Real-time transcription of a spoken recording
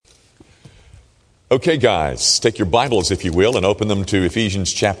Okay, guys, take your Bibles, if you will, and open them to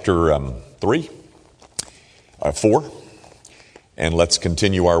Ephesians chapter 4, and let's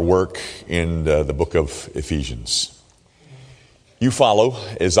continue our work in the book of Ephesians. You follow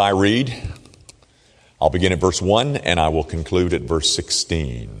as I read. I'll begin at verse 1, and I will conclude at verse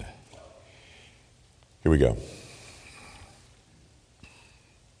 16. Here we go.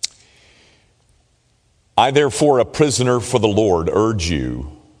 I, therefore, a prisoner for the Lord, urge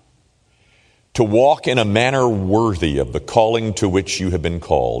you to walk in a manner worthy of the calling to which you have been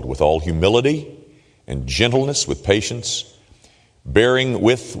called, with all humility and gentleness, with patience, bearing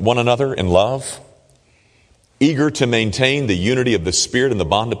with one another in love, eager to maintain the unity of the Spirit in the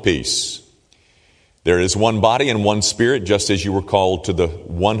bond of peace. There is one body and one Spirit, just as you were called to the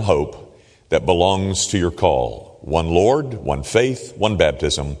one hope that belongs to your call. One Lord, one faith, one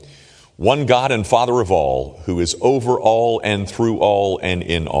baptism, one God and Father of all, who is over all and through all and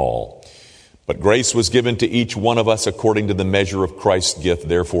in all. But grace was given to each one of us according to the measure of Christ's gift.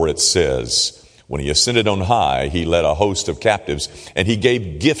 Therefore it says, when he ascended on high, he led a host of captives, and he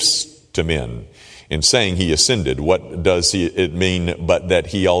gave gifts to men. In saying he ascended, what does it mean but that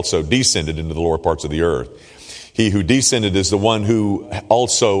he also descended into the lower parts of the earth? He who descended is the one who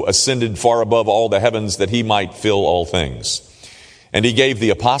also ascended far above all the heavens, that he might fill all things. And he gave the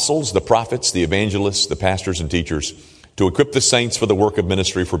apostles, the prophets, the evangelists, the pastors and teachers, to equip the saints for the work of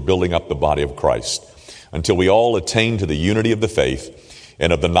ministry, for building up the body of Christ, until we all attain to the unity of the faith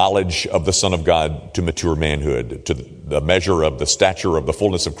and of the knowledge of the Son of God, to mature manhood, to the measure of the stature of the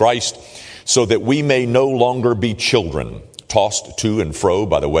fullness of Christ, so that we may no longer be children, tossed to and fro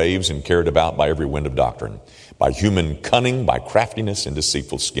by the waves and carried about by every wind of doctrine, by human cunning, by craftiness and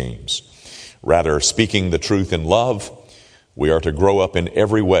deceitful schemes. Rather, speaking the truth in love, we are to grow up in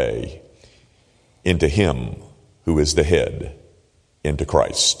every way into Him who is the head, into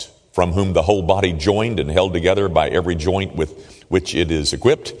Christ, from whom the whole body, joined and held together by every joint with which it is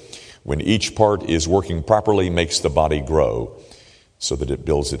equipped, when each part is working properly, makes the body grow so that it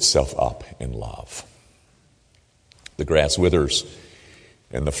builds itself up in love. The grass withers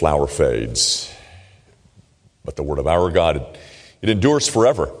and the flower fades, but the word of our God, it endures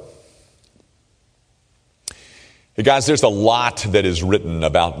forever. Hey guys, there's a lot that is written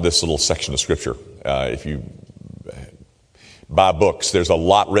about this little section of Scripture. If you buy books, there's a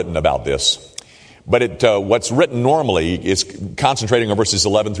lot written about this. But what's written normally is concentrating on verses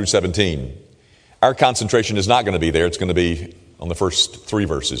 11 through 17. Our concentration is not going to be there. It's going to be on the first 3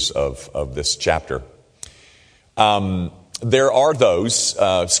 verses of this chapter. There are those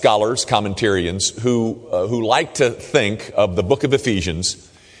scholars, commentarians, who like to think of the book of Ephesians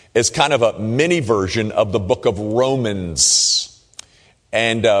as kind of a mini version of the book of Romans.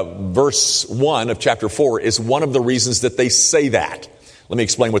 And verse 1 of chapter 4 is one of the reasons that they say that. Let me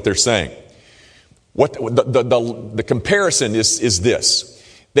explain what they're saying. What the comparison is this,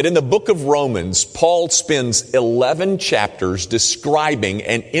 that in the book of Romans, Paul spends 11 chapters describing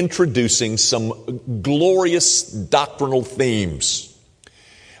and introducing some glorious doctrinal themes.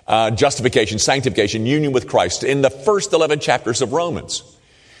 Justification, sanctification, union with Christ in the first 11 chapters of Romans.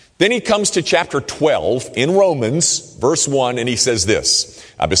 Then he comes to chapter 12 in Romans, verse 1, and he says this,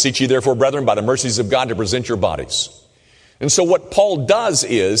 I beseech you therefore, brethren, by the mercies of God, to present your bodies. And so what Paul does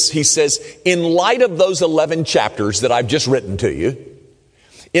is, he says, in light of those 11 chapters that I've just written to you,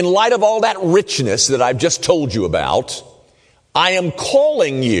 in light of all that richness that I've just told you about, I am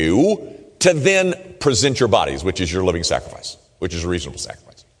calling you to then present your bodies, which is your living sacrifice, which is a reasonable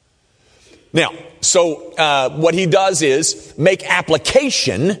sacrifice. Now, so what he does is make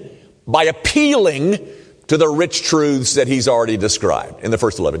application by appealing to the rich truths that he's already described in the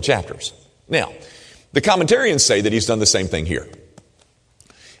first 11 chapters. Now, the commentarians say that he's done the same thing here.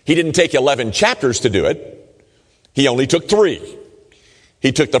 He didn't take 11 chapters to do it. He only took 3.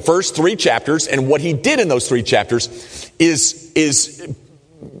 He took the first 3 chapters, and what he did in those 3 chapters is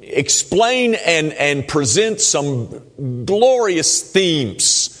explain and present some glorious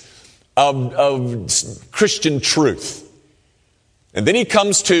themes of Christian truth. And then he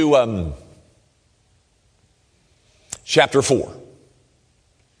comes to chapter 4.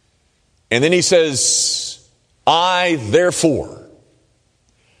 And then he says, I therefore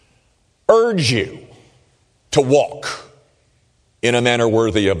urge you to walk in a manner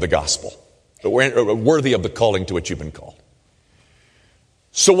worthy of the gospel, worthy of the calling to which you've been called.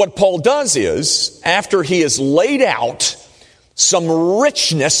 So what Paul does is, after he has laid out some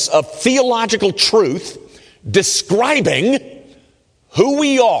richness of theological truth describing who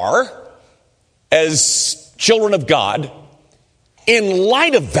we are as children of God, in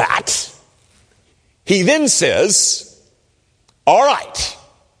light of that, he then says, all right,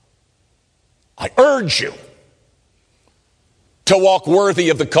 I urge you to walk worthy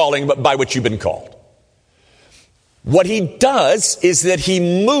of the calling by which you've been called. What he does is that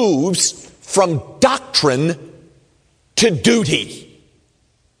he moves from doctrine to duty.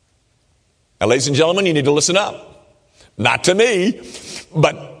 Now, ladies and gentlemen, you need to listen up. Not to me,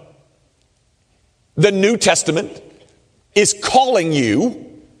 but the New Testament is calling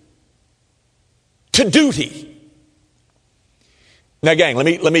you to duty. Now, gang,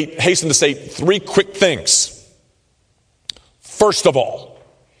 let me hasten to say three quick things. First of all,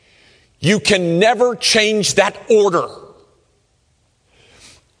 you can never change that order.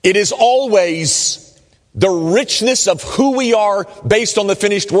 It is always the richness of who we are based on the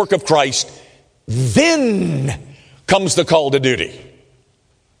finished work of Christ. Then comes the call to duty.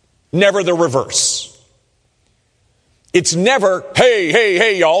 Never the reverse. It's never,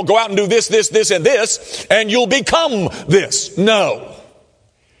 hey, y'all, go out and do this, and this, and you'll become this. No.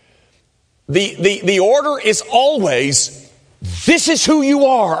 The order is always, this is who you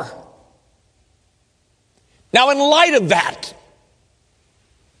are. Now, in light of that,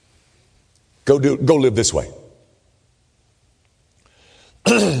 go live this way.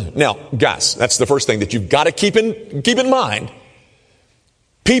 Now, guys, that's the first thing that you've got to keep in mind.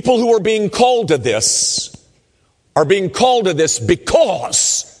 People who are being called to this are being called to this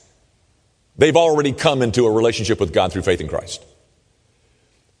because they've already come into a relationship with God through faith in Christ.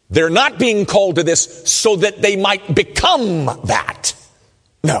 They're not being called to this so that they might become that.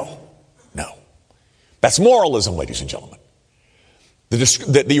 No. That's moralism, ladies and gentlemen.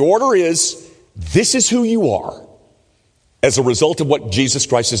 The order is, this is who you are as a result of what Jesus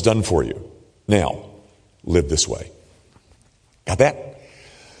Christ has done for you. Now, live this way. Got that?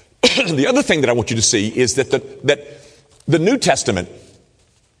 The other thing that I want you to see is that the New Testament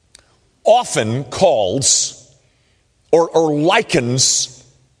often calls or likens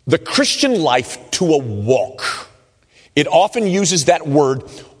the Christian life to a walk. It often uses that word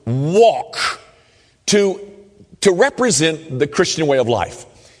walk to represent the Christian way of life.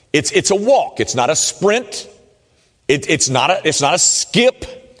 It's a walk. It's not a sprint. It's not a skip,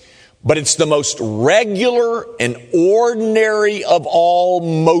 but it's the most regular and ordinary of all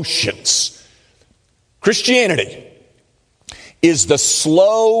motions. Christianity is the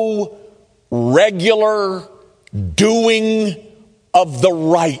slow, regular doing of the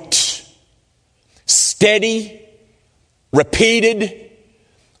right. Steady, repeated,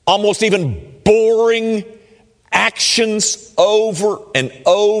 almost even boring actions over and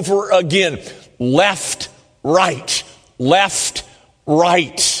over again. Left, right.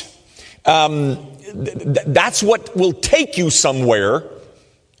 That's what will take you somewhere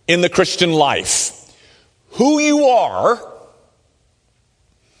in the Christian life. Who you are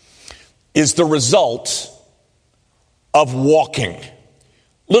is the result of walking.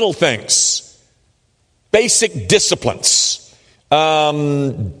 Little things, basic disciplines,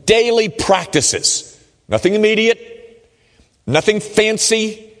 daily practices. Nothing immediate, nothing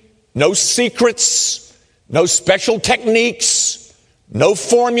fancy, no secrets, no special techniques, no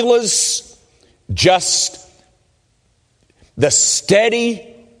formulas, just the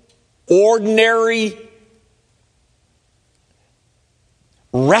steady, ordinary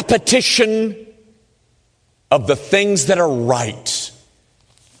repetition of the things that are right.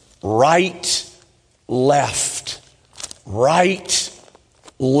 Right, left.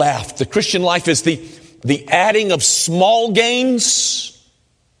 The Christian life is the adding of small gains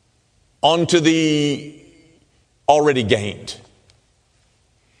onto the already gained.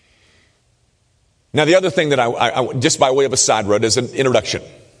 Now, the other thing that I just by way of a side road is an introduction.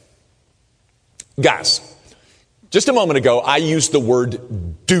 Guys, just a moment ago, I used the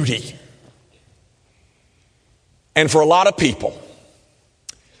word duty. And for a lot of people,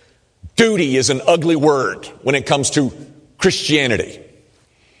 duty is an ugly word when it comes to Christianity.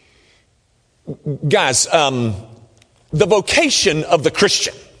 Guys, the vocation of the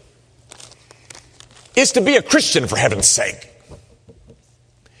Christian is to be a Christian, for heaven's sake.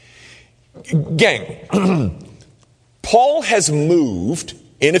 Gang, Paul has moved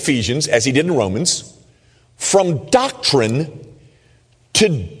in Ephesians, as he did in Romans, from doctrine to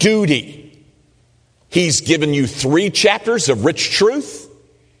duty. He's given you 3 chapters of rich truth.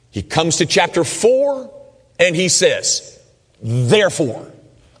 He comes to chapter 4 and he says, therefore,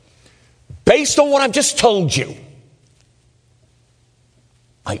 based on what I've just told you,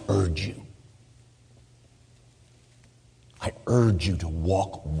 I urge you to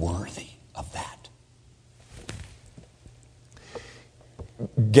walk worthy of that.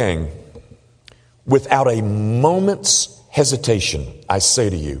 Gang, without a moment's hesitation, I say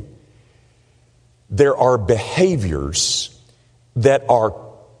to you, there are behaviors that are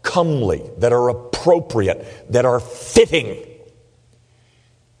comely, that are appropriate appropriate, that are fitting.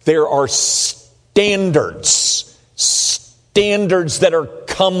 There are standards that are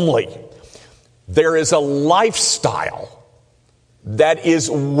comely. There is a lifestyle that is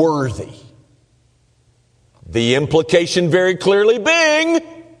worthy. The implication very clearly being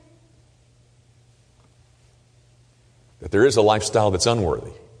that there is a lifestyle that's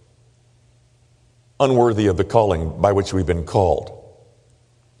unworthy of the calling by which we've been called.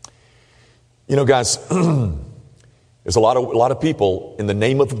 You know, guys, there's a lot of people in the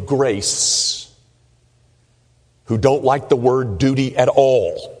name of grace who don't like the word duty at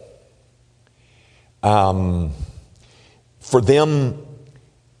all. For them,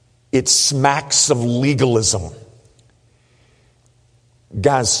 it smacks of legalism.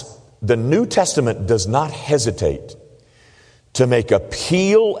 Guys, the New Testament does not hesitate to make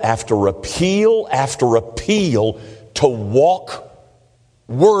appeal after appeal after appeal to walk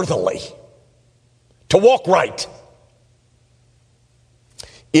worthily, to walk right.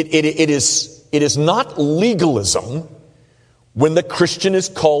 It is not legalism when the Christian is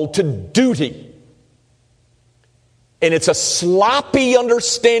called to duty. And it's a sloppy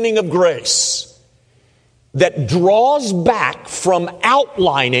understanding of grace that draws back from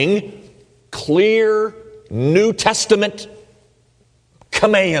outlining clear New Testament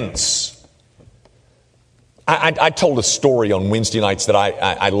commands. I told a story on Wednesday nights that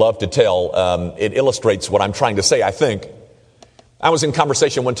I love to tell. It illustrates what I'm trying to say, I think. I was in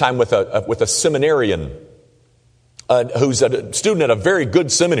conversation one time with a seminarian who's a student at a very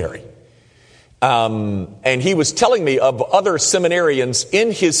good seminary. And he was telling me of other seminarians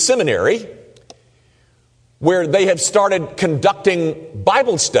in his seminary where they have started conducting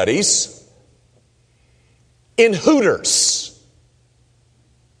Bible studies in Hooters.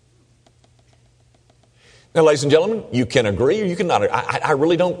 Now, ladies and gentlemen, you can agree or you cannot. I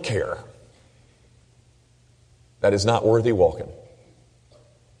really don't care. That is not worthy walking.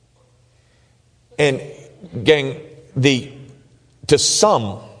 And gang, to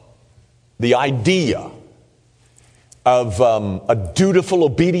some, the idea of a dutiful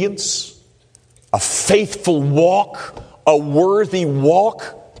obedience, a faithful walk, a worthy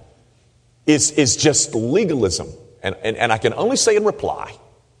walk is just legalism. And I can only say in reply,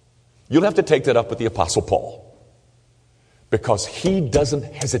 you'll have to take that up with the Apostle Paul, because he doesn't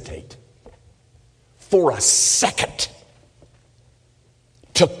hesitate for a second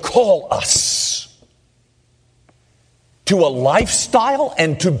to call us to a lifestyle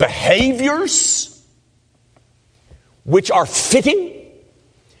and to behaviors which are fitting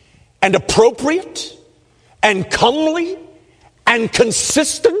and appropriate and comely and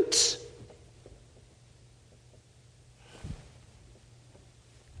consistent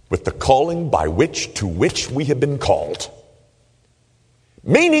with the calling by which to which we have been called.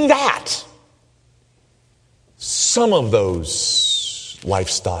 Meaning that some of those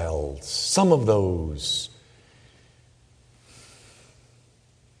lifestyles, some of those,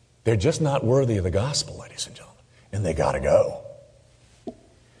 they're just not worthy of the gospel, ladies and gentlemen, and they got to go.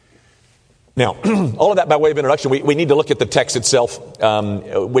 Now, all of that by way of introduction, we need to look at the text itself,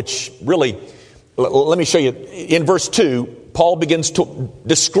 which really, let me show you. In verse 2, Paul begins to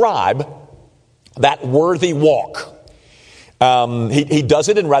describe that worthy walk. He does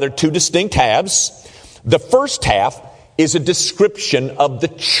it in rather two distinct halves. The first half is a description of the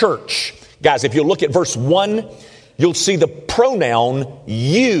church. Guys, if you look at verse 1, you'll see the pronoun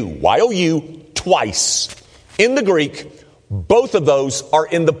you, Y-O-U, twice. In the Greek, both of those are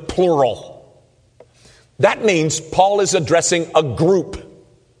in the plural. That means Paul is addressing a group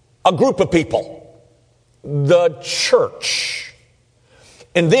of people, the church.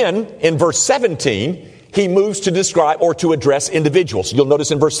 And then in verse 17, he moves to describe or to address individuals. You'll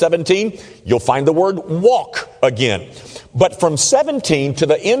notice in verse 17, you'll find the word walk again. But from 17 to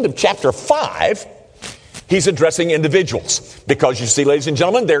the end of chapter 5, he's addressing individuals. Because you see, ladies and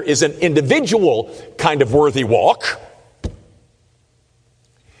gentlemen, there is an individual kind of worthy walk.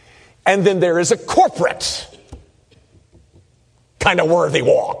 And then there is a corporate kind of worthy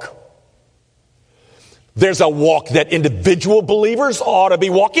walk. There's a walk that individual believers ought to be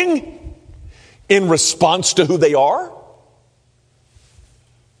walking in response to who they are.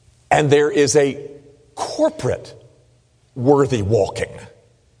 And there is a corporate worthy walking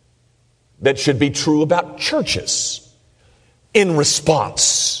that should be true about churches in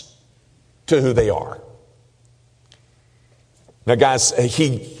response to who they are. Now, guys,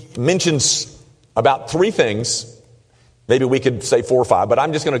 he mentions about three things. Maybe we could say 4 or 5, but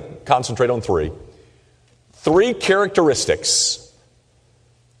I'm just going to concentrate on 3. 3 characteristics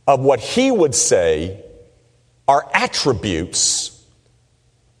of what he would say are attributes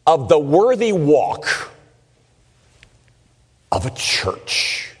of the worthy walk of a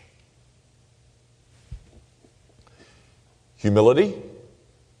church. Humility,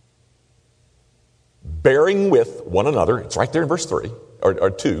 bearing with one another. It's right there in verse 3, or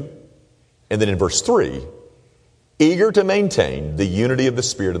 2. And then in verse 3, eager to maintain the unity of the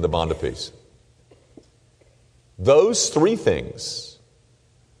Spirit in the bond of peace. Those three things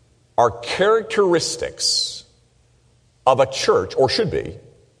are characteristics of a church, or should be,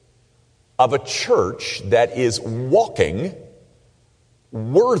 of a church that is walking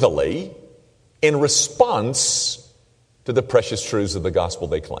worthily in response to the precious truths of the gospel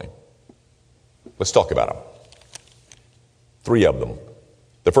they claim. Let's talk about them. Three of them.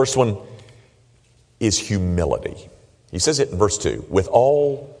 The first one is humility. He says it in verse 2, with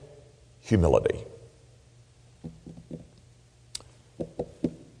all humility.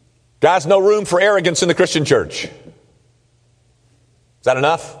 Guys, no room for arrogance in the Christian church. Is that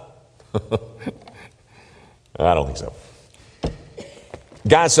enough? I don't think so.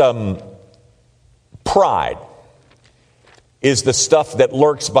 Guys, pride is the stuff that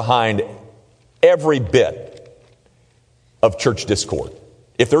lurks behind every bit of church discord,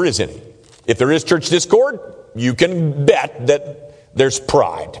 if there is any. If there is church discord, you can bet that there's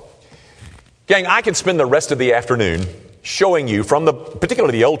pride. Gang, I can spend the rest of the afternoon showing you from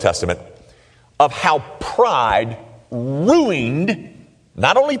particularly the Old Testament, of how pride ruined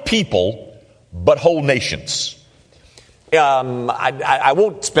not only people, but whole nations. I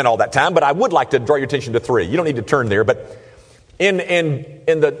won't spend all that time, but I would like to draw your attention to three. You don't need to turn there, but in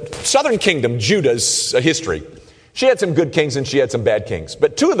the southern kingdom, Judah's history, she had some good kings and she had some bad kings.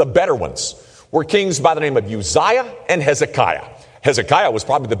 But two of the better ones were kings by the name of Uzziah and Hezekiah. Hezekiah was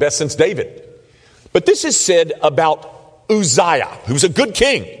probably the best since David. But this is said about Uzziah, who's a good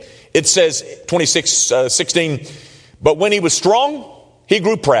king. It says, 26:16, but when he was strong, he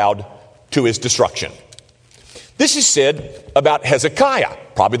grew proud to his destruction. This is said about Hezekiah,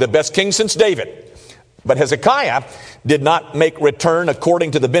 probably the best king since David. But Hezekiah did not make return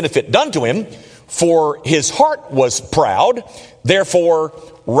according to the benefit done to him, for his heart was proud, therefore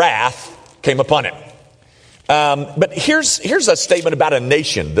wrath came upon him. But here's a statement about a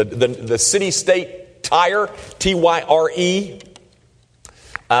nation, the city-state Tyre, Tyre,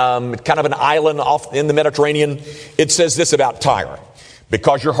 kind of an island off in the Mediterranean. It says this about Tyre.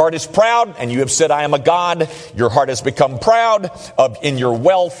 Because your heart is proud, and you have said, I am a god, your heart has become proud in your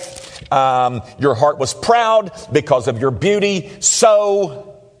wealth. Your heart was proud because of your beauty.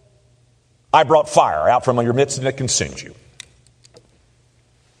 So I brought fire out from your midst, and it consumed you.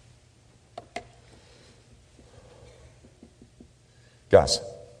 Guys,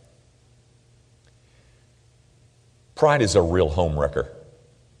 pride is a real home wrecker.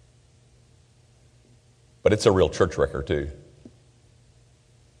 But it's a real church wrecker too.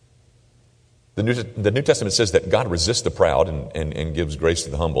 The New Testament says that God resists the proud and gives grace to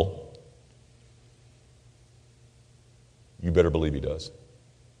the humble. You better believe he does.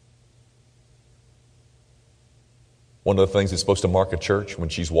 One of the things that's supposed to mark a church when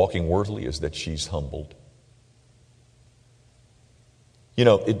she's walking worthily is that she's humbled. You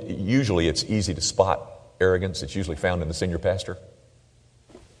know, usually it's easy to spot arrogance. It's usually found in the senior pastor.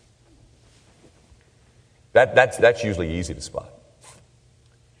 That's usually easy to spot.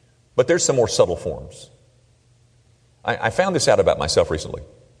 But there's some more subtle forms. I found this out about myself recently.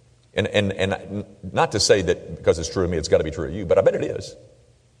 And not to say that because it's true of me, it's got to be true of you, but I bet it is.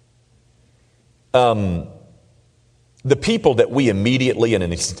 The people that we immediately and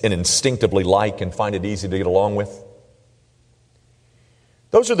instinctively like and find it easy to get along with,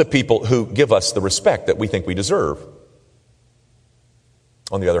 those are the people who give us the respect that we think we deserve.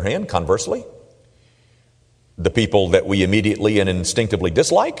 On the other hand, conversely, the people that we immediately and instinctively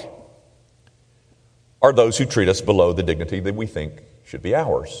dislike are those who treat us below the dignity that we think should be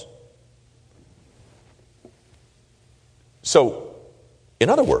ours. So, in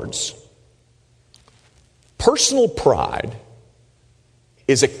other words, personal pride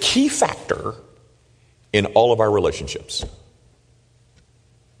is a key factor in all of our relationships.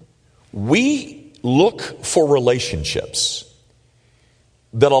 We look for relationships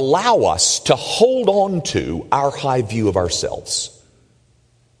that allow us to hold on to our high view of ourselves.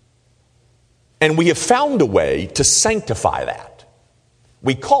 And we have found a way to sanctify that.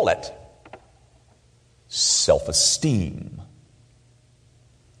 We call it self-esteem.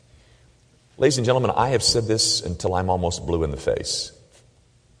 Ladies and gentlemen, I have said this until I'm almost blue in the face.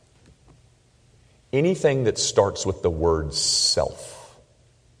 Anything that starts with the word self,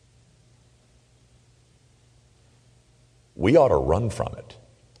 we ought to run from it.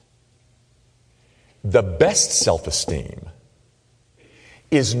 The best self-esteem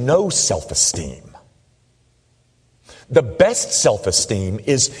is no self-esteem. The best self-esteem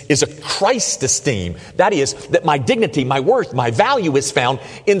is a Christ esteem. That is, that my dignity, my worth, my value is found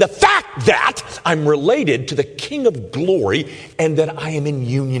in the fact that I'm related to the King of glory and that I am in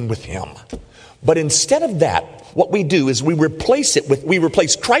union with Him. But instead of that, what we do is we replace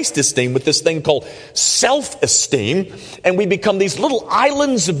Christ esteem with this thing called self-esteem, and we become these little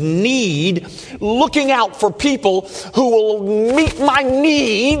islands of need, looking out for people who will meet my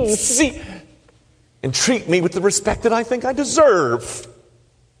needs and treat me with the respect that I think I deserve.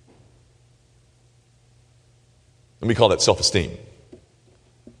 And we call that self-esteem.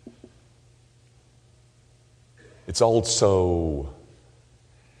 It's also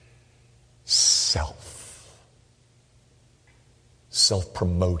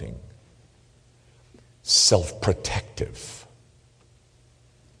self-promoting, self-protective.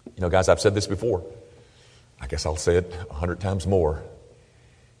 You know, guys, I've said this before. I guess I'll say it 100 times more.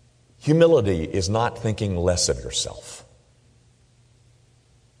 Humility is not thinking less of yourself.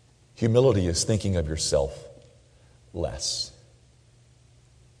 Humility is thinking of yourself less.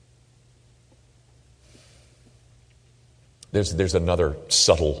 There's another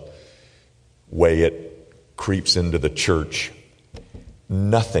subtle way it creeps into the church.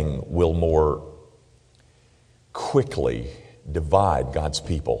 Nothing will more quickly divide God's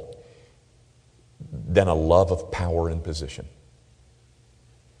people than a love of power and position.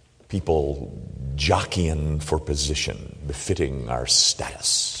 People jockeying for position, befitting our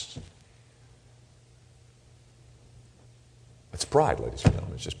status. It's pride, ladies and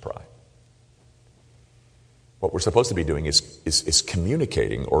gentlemen. It's just pride. What we're supposed to be doing is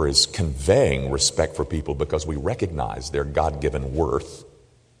communicating or is conveying respect for people because we recognize their God-given worth,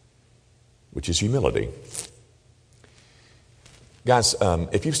 which is humility. Guys,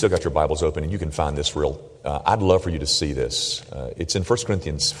 if you've still got your Bibles open and you can find this I'd love for you to see this. It's in 1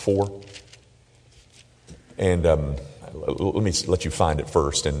 Corinthians 4. And let me let you find it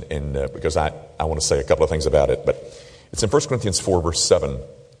first and because I want to say a couple of things about it. But it's in 1 Corinthians 4, verse 7.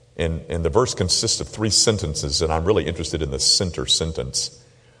 And the verse consists of 3 sentences, and I'm really interested in the center sentence.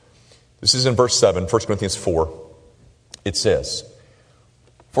 This is in verse 7, 1 Corinthians 4. It says,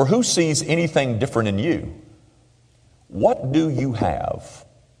 "For who sees anything different in you? What do you have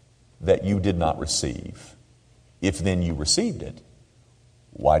that you did not receive? If then you received it,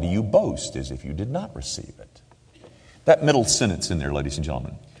 why do you boast as if you did not receive it?" That middle sentence in there, ladies and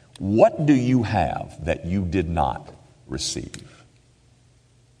gentlemen. What do you have that you did not receive?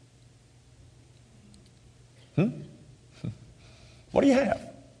 What do you have?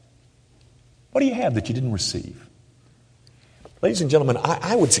 What do you have that you didn't receive? Ladies and gentlemen,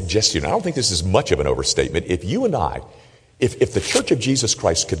 I would suggest to you, and I don't think this is much of an overstatement, if you and I, if the Church of Jesus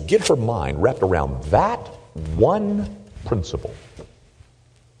Christ could get her mind wrapped around that one principle,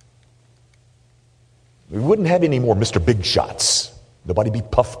 we wouldn't have any more Mr. Big Shots. Nobody be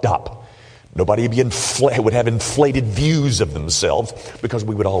puffed up. Nobody would have inflated views of themselves because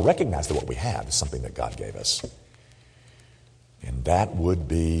we would all recognize that what we have is something that God gave us. And that would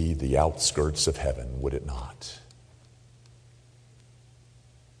be the outskirts of heaven, would it not?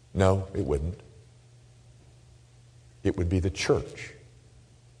 No, it wouldn't. It would be the church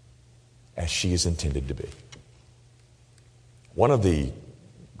as she is intended to be. One of the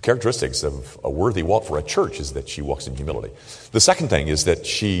characteristics of a worthy walk for a church is that she walks in humility. The second thing is that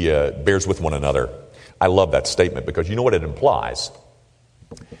she bears with one another. I love that statement because you know what it implies?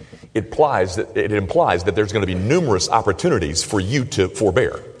 It implies that there's going to be numerous opportunities for you to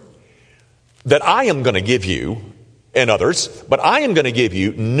forbear. That I am going to give you, and others, but I am going to give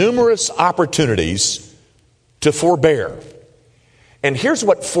you numerous opportunities to forbear. And here's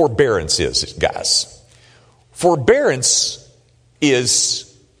what forbearance is, guys. Forbearance is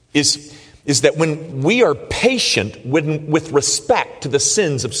that when we are patient with respect to the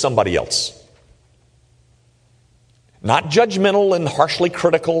sins of somebody else. Not judgmental and harshly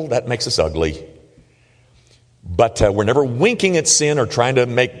critical, that makes us ugly. But we're never winking at sin or trying to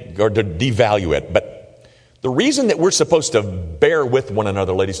make or to devalue it. But the reason that we're supposed to bear with one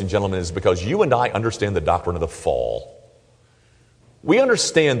another, ladies and gentlemen, is because you and I understand the doctrine of the fall. We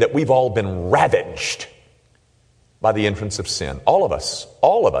understand that we've all been ravaged by the entrance of sin. All of us.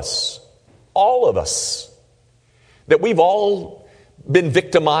 That we've all been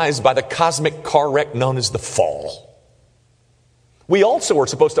victimized by the cosmic car wreck known as the fall. We also are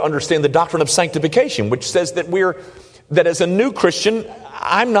supposed to understand the doctrine of sanctification, which says that as a new Christian,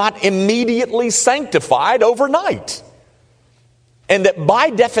 I'm not immediately sanctified overnight. And that by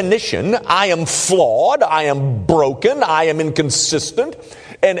definition, I am flawed, I am broken, I am inconsistent,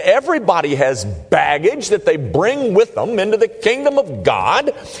 And everybody has baggage that they bring with them into the kingdom of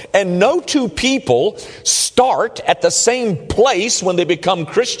God. And no two people start at the same place when they become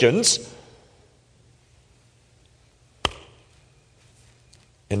Christians.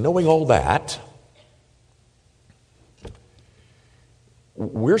 And knowing all that,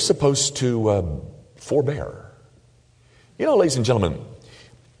 we're supposed to forbear. You know, ladies and gentlemen,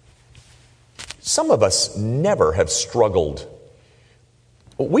 some of us never have struggled.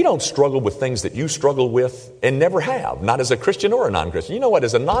 We don't struggle with things that you struggle with and never have, not as a Christian or a non-Christian. You know what?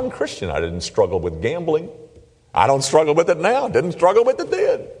 As a non-Christian, I didn't struggle with gambling. I don't struggle with it now. Didn't struggle with it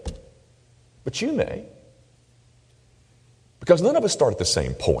then. But you may. Because none of us start at the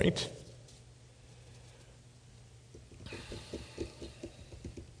same point.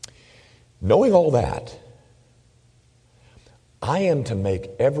 Knowing all that, I am to make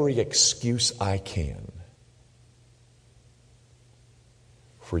every excuse I can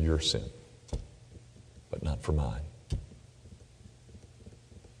for your sin, but not for mine.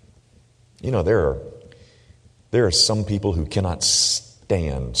 You know, there are some people who cannot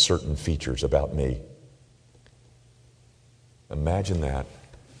stand certain features about me. Imagine that.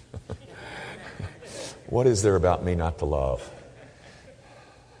 What is there about me not to love?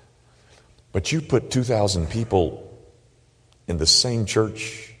 But you put 2,000 people in the same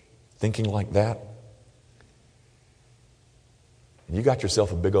church thinking like that, you got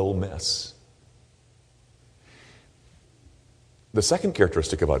yourself a big old mess. The second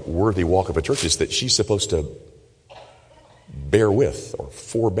characteristic of a worthy walk of a church is that she's supposed to bear with or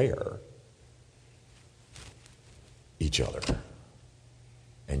forbear each other.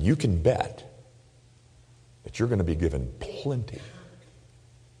 And you can bet that you're going to be given plenty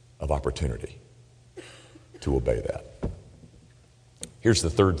of opportunity to obey that. Here's the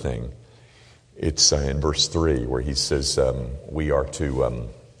third thing. It's in verse 3 where he says we are to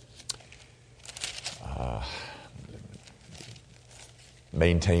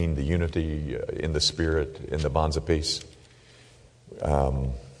maintain the unity in the Spirit, in the bonds of peace.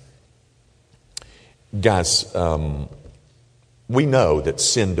 Guys, we know that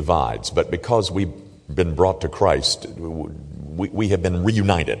sin divides, but because we've been brought to Christ, we have been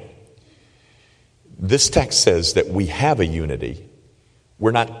reunited. This text says that we have a unity.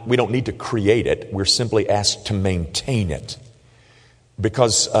 We don't need to create it. We're simply asked to maintain it.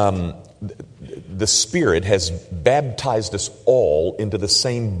 Because the Spirit has baptized us all into the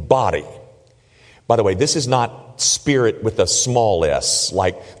same body. By the way, this is not spirit with a small s,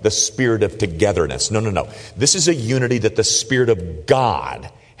 like the spirit of togetherness. No. This is a unity that the Spirit of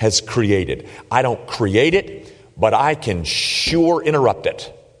God has created. I don't create it, but I can sure interrupt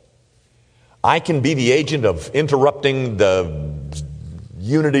it. I can be the agent of interrupting the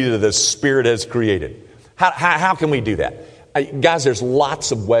unity that the Spirit has created. How can we do that? Guys, there's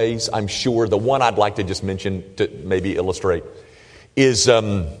lots of ways, I'm sure. The one I'd like to just mention to maybe illustrate is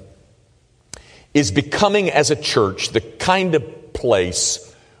becoming as a church the kind of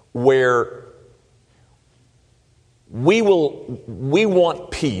place where we want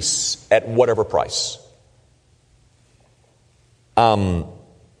peace at whatever price.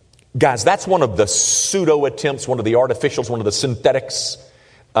 Guys, that's one of the pseudo attempts, one of the artificials, one of the synthetics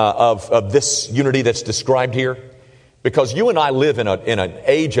of this unity that's described here. Because you and I live in an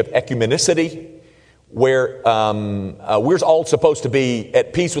age of ecumenicity where we're all supposed to be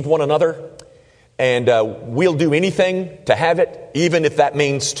at peace with one another, and we'll do anything to have it, even if that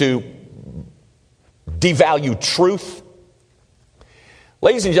means to devalue truth.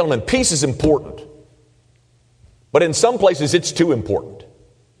 Ladies and gentlemen, peace is important, but in some places it's too important.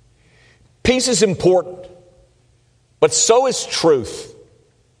 Peace is important, but so is truth.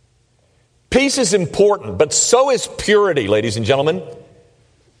 Peace is important, but so is purity, ladies and gentlemen.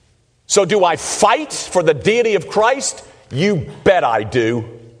 So do I fight for the deity of Christ? You bet I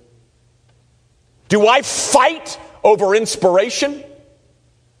do. Do I fight over inspiration?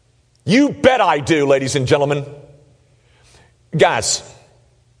 You bet I do, ladies and gentlemen. Guys,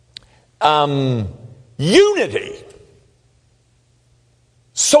 unity,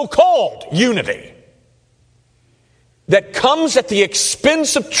 so-called unity, that comes at the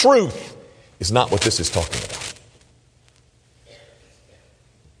expense of truth is not what this is talking about.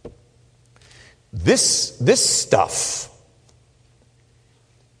 This stuff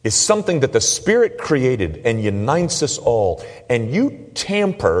is something that the Spirit created and unites us all. And you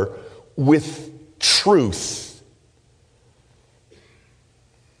tamper with truth,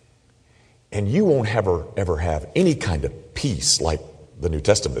 and you won't ever have any kind of peace like the New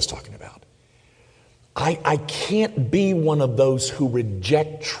Testament is talking about. I can't be one of those who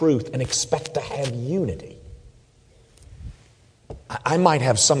reject truth and expect to have unity. I might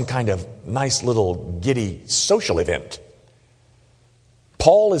have some kind of nice little giddy social event.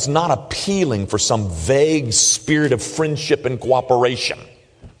 Paul is not appealing for some vague spirit of friendship and cooperation.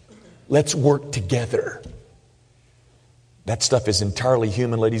 Let's work together. That stuff is entirely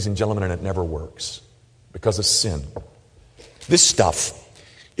human, ladies and gentlemen, and it never works because of sin. This stuff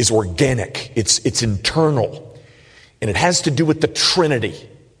is organic. It's internal. And it has to do with the Trinity.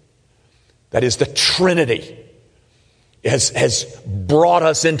 That is, the Trinity has brought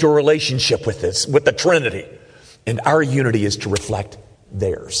us into a relationship with the Trinity. And our unity is to reflect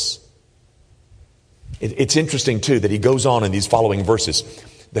theirs. It's interesting, too, that he goes on in these following verses,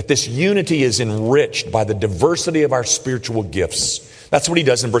 that this unity is enriched by the diversity of our spiritual gifts. That's what he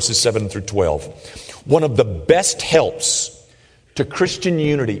does in verses 7 through 12. One of the best helps to Christian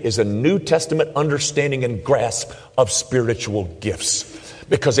unity is a New Testament understanding and grasp of spiritual gifts.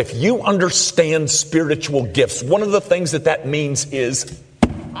 Because if you understand spiritual gifts, one of the things that means is,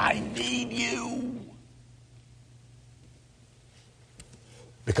 I need you.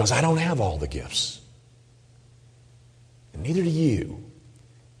 Because I don't have all the gifts. And neither do you.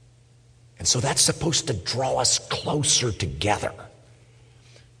 And so that's supposed to draw us closer together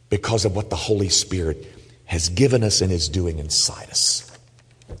because of what the Holy Spirit has given us and is doing inside us.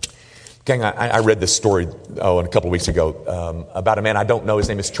 Gang, I read this story a couple of weeks ago about a man I don't know. His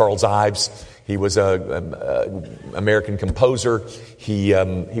name is Charles Ives. He was an American composer. He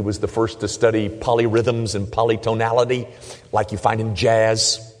was the first to study polyrhythms and polytonality like you find in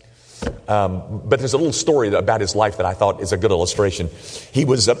jazz. But there's a little story about his life that I thought is a good illustration. He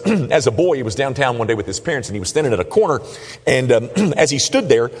was, as a boy, he was downtown one day with his parents, and he was standing at a corner. And as he stood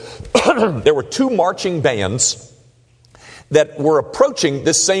there, there were two marching bands that were approaching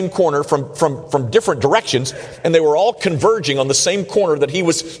this same corner from different directions, and they were all converging on the same corner that he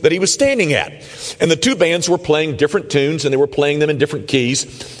was standing at. And the two bands were playing different tunes, and they were playing them in different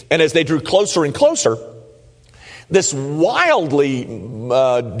keys. And as they drew closer and closer, this wildly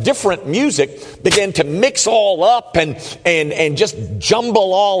different music began to mix all up and just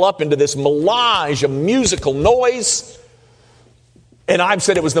jumble all up into this melange of musical noise. And I've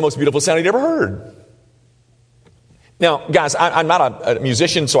said it was the most beautiful sound he'd ever heard. Now, guys, I'm not a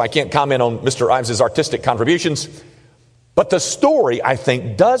musician, so I can't comment on Mr. Ives' artistic contributions. But the story, I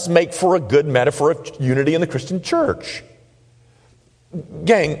think, does make for a good metaphor of unity in the Christian church.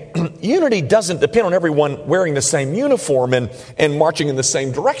 Gang, unity doesn't depend on everyone wearing the same uniform and marching in the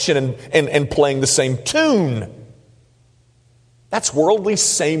same direction and playing the same tune. That's worldly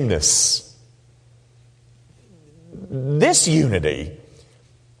sameness. This unity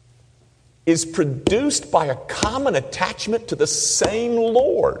is produced by a common attachment to the same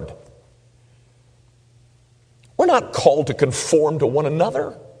Lord. We're not called to conform to one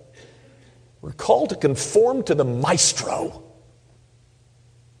another. We're called to conform to the Maestro.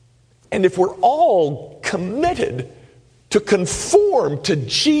 And if we're all committed to conform to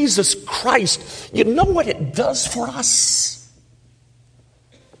Jesus Christ, you know what it does for us?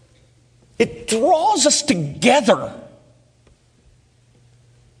 It draws us together.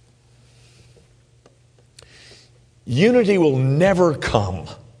 Unity will never come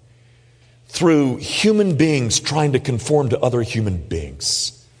through human beings trying to conform to other human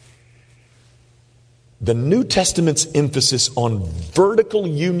beings. The New Testament's emphasis on vertical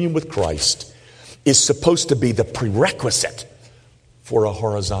union with Christ is supposed to be the prerequisite for a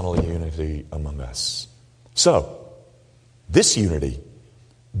horizontal unity among us. So, this unity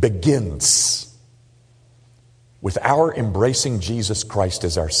begins with our embracing Jesus Christ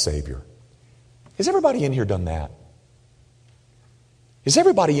as our Savior. Has everybody in here done that? Has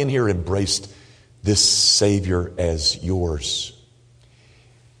everybody in here embraced this Savior as yours?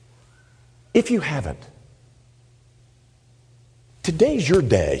 If you haven't, today's your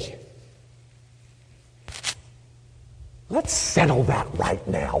day. Let's settle that right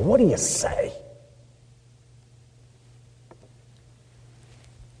now. What do you say?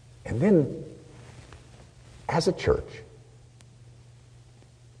 And then, as a church,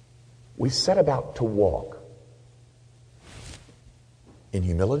 we set about to walk in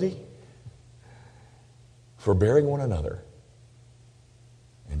humility, forbearing one another,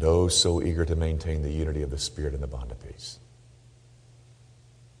 and oh, so eager to maintain the unity of the Spirit and the bond of peace.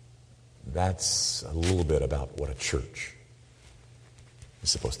 That's a little bit about what a church is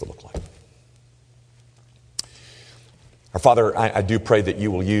supposed to look like. Our Father, I do pray that you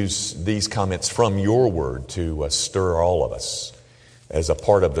will use these comments from your word to stir all of us as a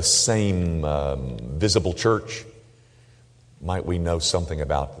part of the same visible church. Might we know something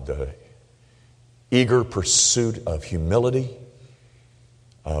about the eager pursuit of humility,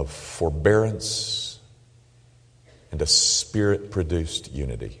 of forbearance, and a Spirit-produced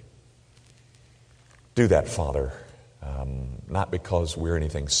unity. Do that, Father, not because we're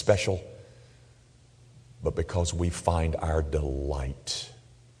anything special, but because we find our delight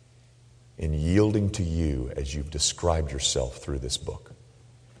in yielding to you as you've described yourself through this book.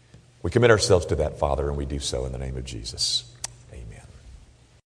 We commit ourselves to that, Father, and we do so in the name of Jesus.